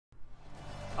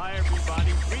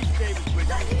Davis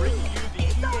with you, bringing you the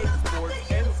EA Sports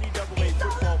NCAA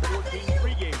Football 14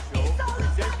 pregame show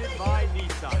presented by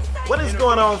Nissan. What is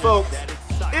going on, folks?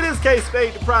 It is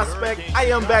KspadeTheProspect. I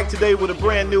am back today with a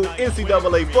brand new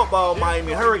NCAA Football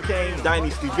Miami Hurricanes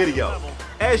Dynasty video.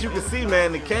 As you can see,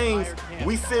 man, the Canes,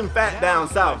 we sitting fat down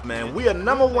south, man. We are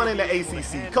 #1 in the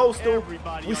ACC Coastal.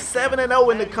 We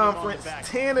 7-0 in the conference,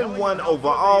 10-1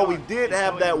 overall. We did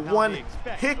have that one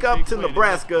hiccup to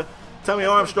Nebraska. Tommy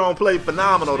Armstrong played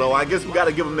phenomenal, though. I guess we got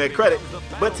to give him that credit.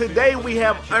 But today we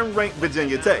have unranked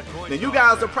Virginia Tech. Now, you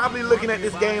guys are probably looking at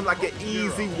this game like an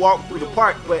easy walk through the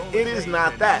park, but it is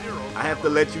not that. I have to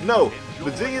let you know.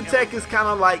 Virginia Tech is kind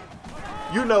of like,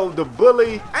 you know, the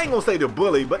bully. I ain't going to say the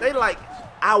bully, but they like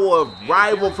our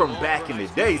rival from back in the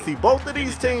day. See, both of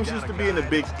these teams used to be in the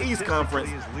Big East Conference,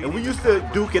 and we used to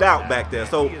duke it out back there.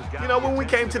 So, you know, when we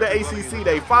came to the ACC,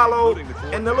 they followed,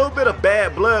 and the little bit of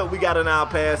bad blood we got in our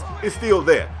past is still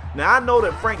there. Now, I know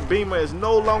that Frank Beamer is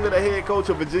no longer the head coach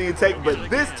of Virginia Tech, but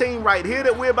this team right here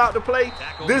that we're about to play,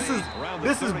 this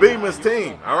is Beamer's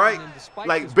team, all right?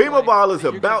 Like, Beamer ball is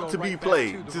about to be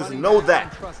played. Just know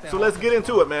that. So let's get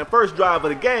into it, man. First drive of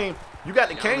the game. You got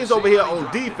the Canes over here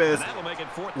on defense.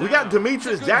 We got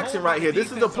Demetrius Jackson right here.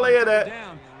 This is a player that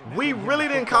we really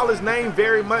didn't call his name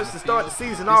very much to start the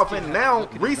season off, and now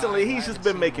recently he's just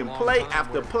been making play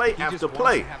after play after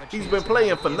play. He's been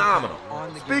playing phenomenal.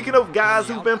 Speaking of guys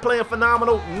who've been playing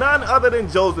phenomenal, none other than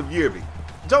Joseph Yearby.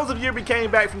 Joseph Yearby came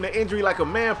back from the injury like a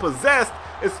man possessed.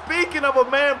 And speaking of a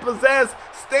man possessed,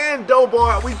 Stando,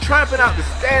 boy, we tramping out the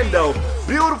Stando.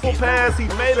 Beautiful pass. He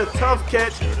made a tough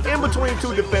catch in between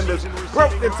two defenders,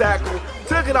 broke the tackle,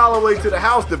 took it all the way to the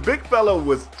house. The big fella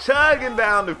was chugging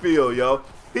down the field, yo.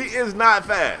 He is not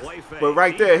fast, but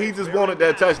right there, he just wanted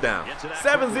that touchdown.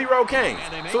 7-0 Canes.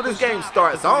 So this game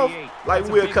starts off like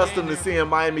we're accustomed to seeing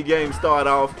Miami games start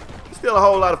off. Still a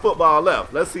whole lot of football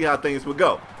left. Let's see how things will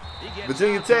go.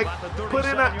 Virginia Tech put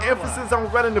in an emphasis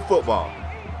on running the football.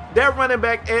 That running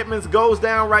back Edmonds goes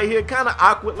down right here kind of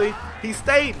awkwardly. He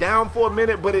stayed down for a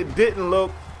minute, but it didn't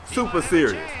look super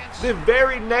serious. The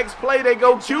very next play, they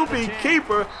go QB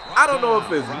keeper. I don't know if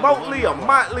it's Motley or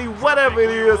Motley, whatever it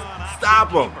is.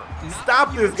 Stop him.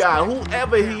 Stop this guy,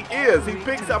 whoever he is. He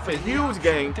picks up a huge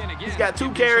gain. He's got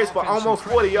 2 carries for almost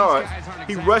 40 yards.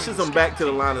 He rushes them back to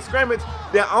the line of scrimmage.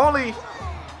 They're only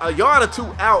a yard or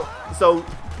 2 out, so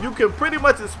you can pretty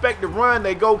much expect the run.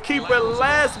 They go keeper,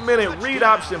 last minute read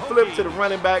option, flip to the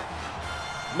running back.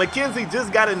 McKenzie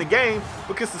just got in the game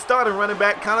because the starting running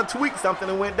back kind of tweaked something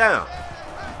and went down.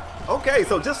 Okay,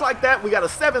 so just like that, we got a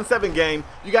 7-7 game.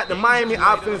 You got the Miami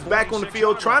offense back on the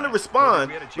field trying to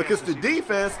respond because the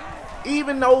defense,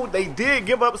 even though they did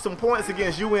give up some points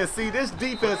against UNC, this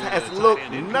defense has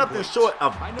looked nothing short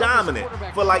of dominant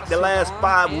for like the last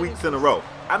 5 weeks in a row.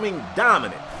 I mean,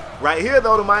 dominant. Right here,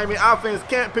 though, the Miami offense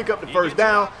can't pick up the first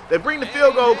down. They bring the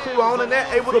field goal crew on, and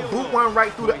they're able to boot one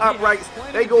right through the uprights.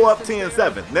 They go up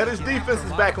 10-7. Now, this defense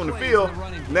is back on the field.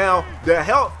 Now,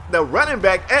 the running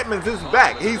back, Edmonds, is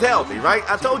back. He's healthy, right?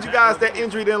 I told you guys that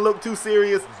injury didn't look too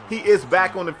serious. He is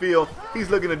back on the field.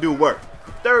 He's looking to do work.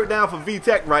 Third down for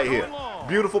V-Tech right here.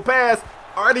 Beautiful pass.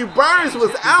 Artie Burns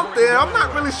was out there. I'm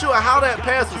not really sure how that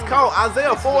pass was called.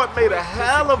 Isaiah Ford made a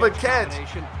hell of a catch.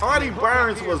 Artie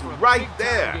Burns was right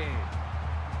there.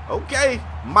 Okay,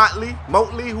 Motley,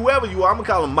 whoever you are, I'm going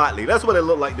to call him Motley. That's what it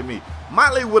looked like to me.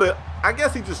 Motley would have, I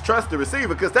guess he just trusts the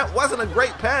receiver because that wasn't a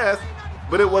great pass,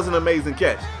 but it was an amazing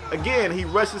catch. Again, he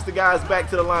rushes the guys back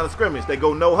to the line of scrimmage. They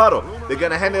go no huddle. They're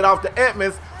going to hand it off to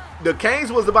Edmonds. The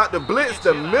Canes was about to blitz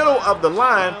the middle of the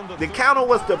line. The counter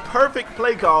was the perfect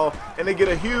play call, and they get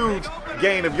a huge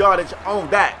gain of yardage on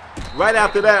that. Right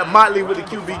after that, Motley with the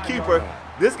QB keeper.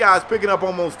 This guy's picking up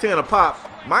almost 10 a pop.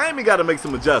 Miami got to make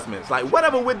some adjustments. Like,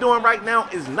 whatever we're doing right now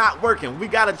is not working. We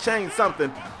got to change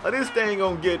something, or this thing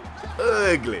going to get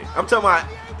ugly. I'm talking about,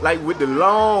 like, with the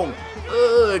long,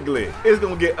 ugly. It's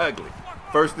going to get ugly.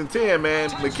 1st and 10, man.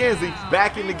 McKenzie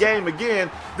back in the game again.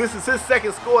 This is his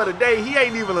 2nd score of the day. He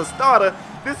ain't even a starter.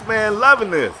 This man loving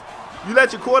this. You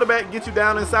let your quarterback get you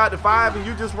down inside the 5 and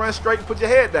you just run straight and put your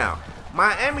head down.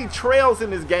 Miami trails in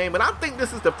this game, and I think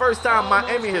this is the first time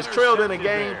Miami has trailed in a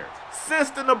game since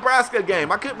the Nebraska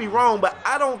game. I could be wrong, but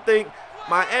I don't think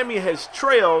Miami has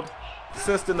trailed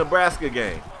since the Nebraska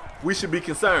game. We should be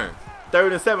concerned.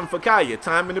 3rd and 7 for Kaya.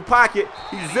 Time in the pocket.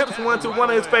 He zips one to one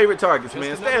of his favorite targets,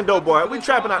 man. Stando, boy. We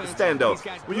trapping out the Stando.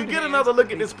 When you get another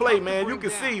look at this play, man, you can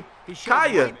see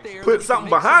Kaya put something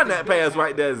behind that pass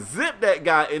right there. Zip that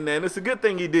guy in there, and it's a good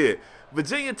thing he did.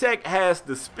 Virginia Tech has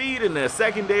the speed in their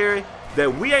secondary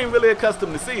that we ain't really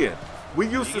accustomed to seeing. We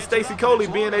used to Stacey Coley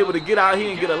being able to get out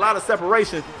here and get a lot of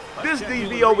separation. This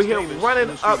DB over here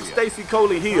running up Stacey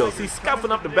Coley heels. He's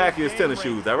scuffing up the back of his tennis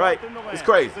shoes, all right? It's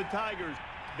crazy.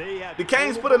 The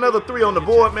Canes put another 3 on the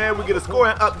board, man. We get a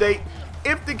scoring update.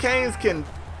 If the Canes can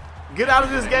get out of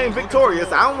this game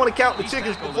victorious, I don't want to count the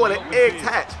chickens before the eggs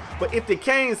hatch, but if the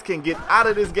Canes can get out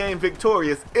of this game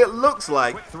victorious, it looks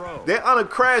like they're on a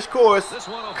crash course.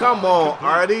 Come on,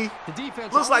 Artie.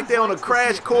 Looks like they're on a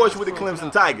crash course with the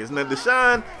Clemson Tigers. Now,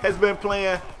 Deshaun has been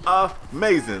playing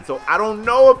amazing, so I don't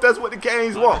know if that's what the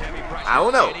Canes want. I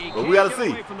don't know, but we got to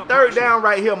see. Third down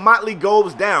right here, Motley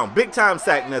goes down. Big time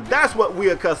sack. Now, that's what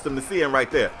we're accustomed to seeing right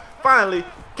there. Finally,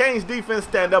 Canes defense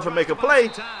stand up and make a play.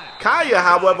 Kaya,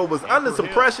 however, was under some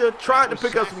pressure, tried to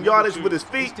pick up some yardage with his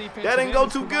feet. That didn't go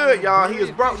too good, y'all. He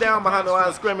is brought down behind the line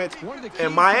of scrimmage.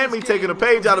 And Miami, taking a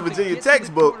page out of Virginia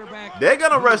textbook, they're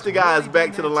going to rush the guys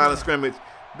back to the line of scrimmage.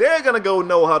 They're going to go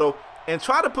no huddle and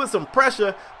try to put some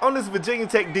pressure on this Virginia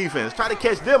Tech defense. Try to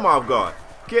catch them off guard.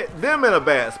 Get them in a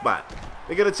bad spot.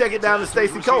 They're going to check it down to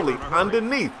Stacey Coley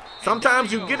underneath.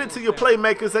 Sometimes you get it to your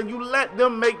playmakers and you let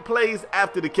them make plays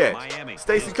after the catch.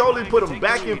 Stacey Coley put them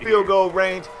back in field goal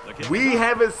range. We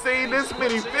haven't seen this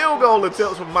many field goal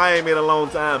attempts from Miami in a long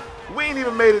time. We ain't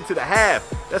even made it to the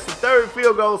half. That's the 3rd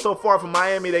field goal so far from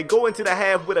Miami. They go into the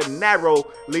half with a narrow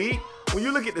lead. When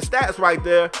you look at the stats right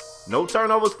there, no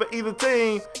turnovers for either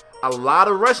team. A lot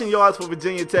of rushing yards for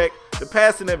Virginia Tech. The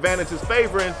passing advantage is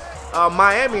favoring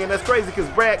Miami, and that's crazy because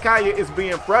Brad Kaya is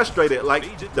being frustrated.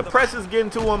 Like, the pressure's getting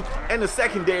to him, and the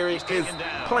secondary is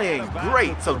playing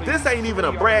great. So this ain't even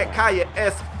a Brad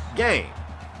Kaya-esque game.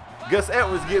 Gus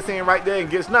Edwards gets in right there and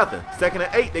gets nothing. 2nd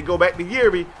and 8, they go back to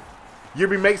Yerby.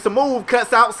 Yerby makes a move,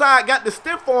 cuts outside, got the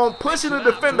stiff arm, pushing the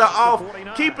defender off,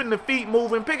 keeping the feet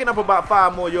moving, picking up about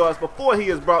 5 more yards before he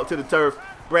is brought to the turf.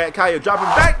 Brad Kaya dropping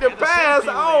back to pass.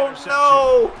 Oh,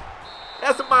 no.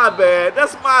 That's my bad.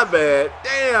 That's my bad.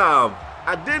 Damn.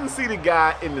 I didn't see the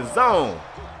guy in the zone.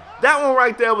 That one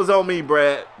right there was on me,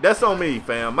 Brad. That's on me,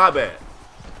 fam. My bad.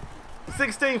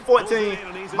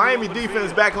 16-14. Miami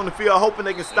defense back on the field, hoping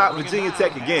they can stop Virginia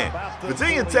Tech again.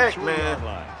 Virginia Tech,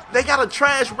 man, they got a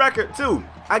trash record, too.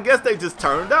 I guess they just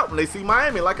turned up when they see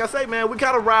Miami. Like I say, man, we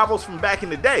got rivals from back in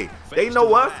the day. They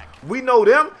know us. We know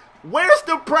them. Where's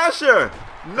the pressure?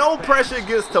 No pressure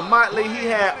gets to Motley. He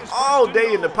had all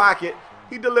day in the pocket.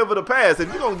 He delivered a pass. If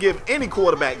you're going to give any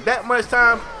quarterback that much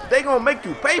time, they're going to make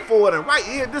you pay for it. And right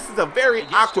here, this is a very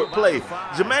awkward play.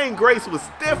 Jermaine Grace was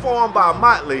stiff-armed by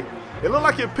Motley. It looked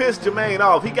like it pissed Jermaine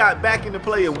off. He got back into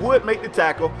play and would make the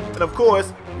tackle. And, of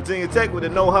course, Virginia Tech with a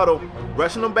no-huddle,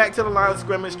 rushing them back to the line of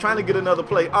scrimmage, trying to get another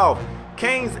play off.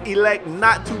 Canes elect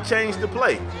not to change the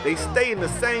play. They stay in the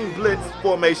same blitz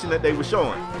formation that they were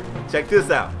showing. Check this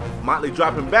out. Motley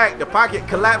dropping back, the pocket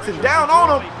collapsing down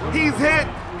on him. He's hit.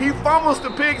 He fumbles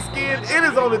the pigskin. It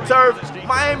is on the turf.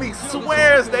 Miami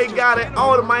swears they got it.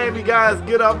 All the Miami guys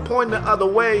get up, point the other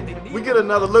way. We get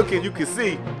another look and you can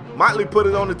see Motley put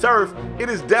it on the turf. It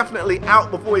is definitely out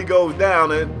before he goes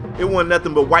down, and it wasn't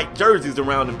nothing but white jerseys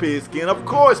around the pigskin. Of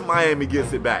course Miami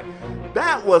gets it back.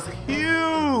 That was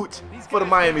huge for the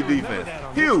Miami defense.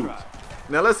 Huge.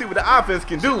 Now let's see what the offense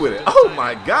can do with it. Oh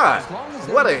my God,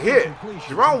 what a hit.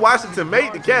 Jerome Washington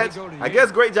made the catch. I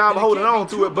guess great job holding on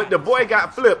to it, but the boy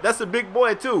got flipped. That's a big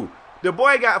boy too. The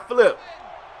boy got flipped.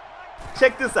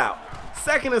 Check this out.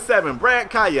 2nd and 7, Brad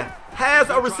Kaya has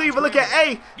a receiver. Look at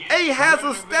A. A has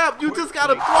a step. You just got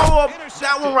to throw up.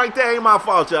 That one right there ain't my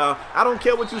fault, y'all. I don't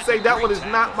care what you say. That one is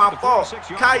not my fault.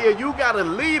 Kaya, you got to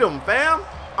lead him, fam.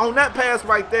 On that pass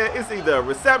right there, it's either a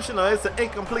reception or it's an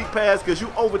incomplete pass because you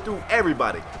overthrew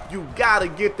everybody. You got to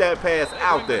get that pass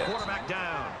out there.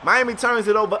 Miami turns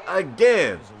it over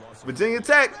again. Virginia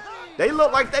Tech, they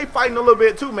look like they fighting a little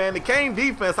bit too, man. The Cane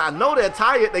defense, I know they're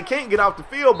tired. They can't get off the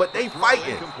field, but they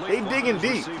fighting. They digging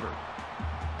deep.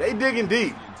 They digging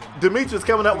deep. Demetrius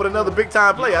coming up with another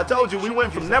big-time play. I told you, we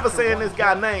went from never saying this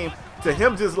guy's name to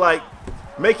him just like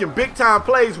making big-time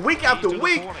plays week after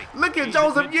week. Look at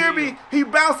Joseph Yerby. He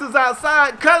bounces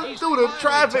outside, cutting through the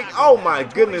traffic. Oh, my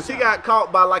goodness. He got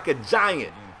caught by like a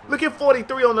giant. Look at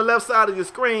 43 on the left side of your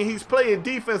screen. He's playing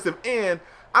defensive end.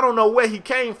 I don't know where he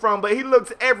came from, but he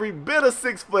looks every bit of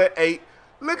 6'8".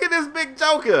 Look at this big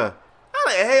joker. How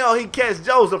the hell he catch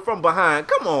Joseph from behind?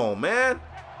 Come on, man.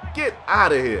 Get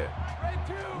out of here.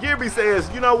 Yerby says,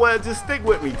 you know what? Just stick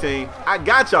with me, team. I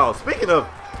got y'all. Speaking of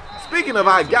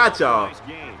I got y'all.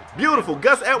 Beautiful.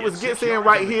 Gus Edwards gets in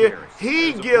right here.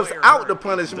 He gives out the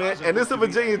punishment, and this is a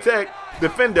Virginia Tech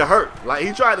defender hurt. Like,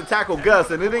 he tried to tackle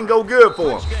Gus, and it didn't go good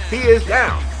for him. He is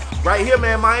down. Right here,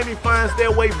 man, Miami finds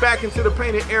their way back into the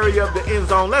painted area of the end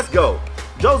zone. Let's go.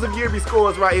 Joseph Yerby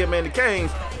scores right here, man. The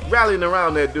Canes, rallying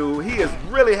around that dude. He has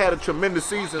really had a tremendous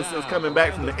season since coming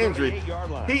back from the injury.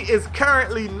 He is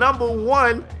currently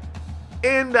 #1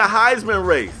 in the Heisman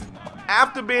race.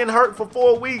 After being hurt for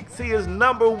 4 weeks, he is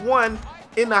 #1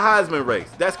 in the Heisman race.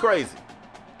 That's crazy.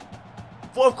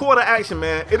 Fourth quarter action,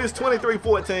 man. It is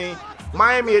 23-14.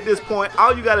 Miami at this point,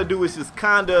 all you got to do is just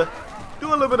kind of do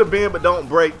a little bit of bend but don't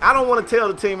break. I don't want to tell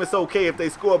the team it's okay if they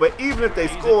score, but even if they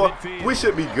score, we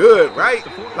should be good, right?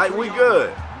 Like, we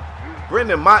good.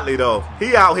 Brendan Motley, though,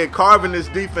 he out here carving this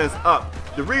defense up.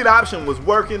 The read option was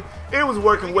working. It was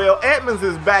working well. Edmonds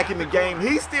is back in the game.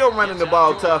 He's still running the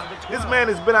ball tough. This man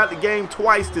has been out the game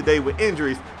twice today with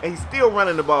injuries, and he's still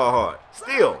running the ball hard.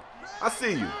 Still. I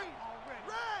see you.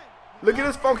 Look at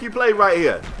this funky play right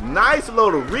here. Nice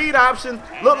little read option.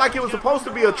 Looked like it was supposed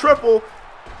to be a triple.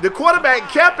 The quarterback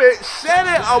kept it, shed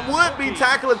it. A would-be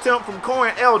tackle attempt from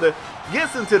Corey Elder.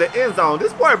 Gets into the end zone.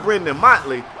 This boy Brendan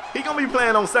Motley, he going to be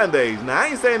playing on Sundays. Now, I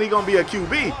ain't saying he going to be a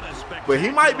QB, but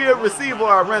he might be a receiver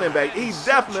or a running back. He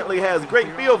definitely has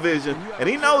great field vision, and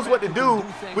he knows what to do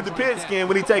with the pigskin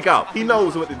when he take off. He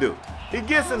knows what to do. He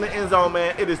gets in the end zone,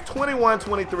 man. It is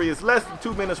 21-23. It's less than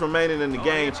 2 minutes remaining in the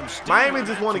game. Miami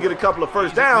just want to get a couple of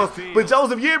first downs, but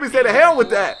Joseph Yearby said, "The hell with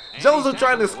that." Joseph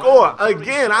trying to score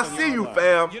again. I see you,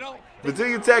 fam.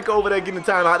 Virginia Tech over there getting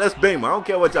the timeout. That's Beamer. I don't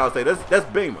care what y'all say. That's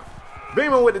Beamer.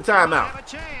 Beamer with the timeout.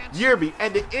 Yearby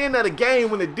at the end of the game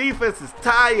when the defense is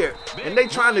tired and they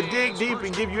trying to dig deep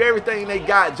and give you everything they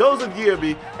got. Joseph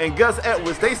Yearby and Gus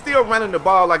Edwards, they still running the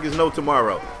ball like it's no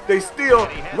tomorrow. They still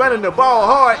running the ball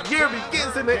hard. Yearby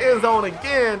gets in the end zone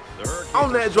again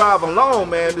on that drive alone,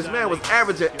 man. This man was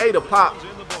averaging 8 a pop.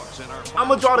 I'm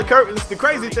going to draw the curtains. The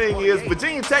crazy thing is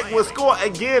Virginia Tech will score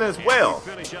again as well.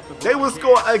 They will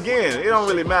score again. It don't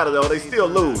really matter, though. They still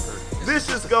lose. This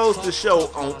just goes to show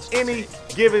on any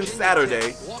given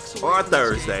Saturday or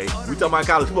Thursday, we talking about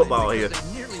college football here,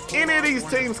 any of these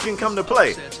teams can come to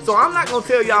play. So I'm not going to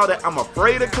tell y'all that I'm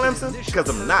afraid of Clemson, because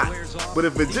I'm not. But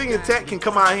if Virginia Tech can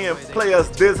come out here and play us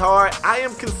this hard, I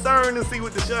am concerned to see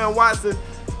what Deshaun Watson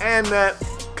and that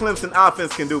Clemson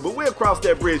offense can do. But we'll cross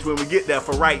that bridge when we get there.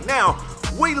 For right now,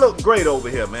 we look great over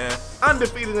here, man.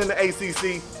 Undefeated in the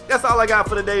ACC. That's all I got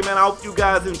for today, man. I hope you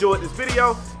guys enjoyed this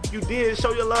video. If you did,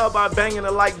 show your love by banging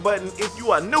the like button. If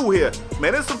you are new here,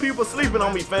 man, there's some people sleeping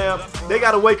on me, fam. They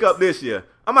got to wake up this year.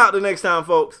 I'm out the next time,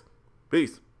 folks.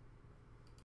 Peace.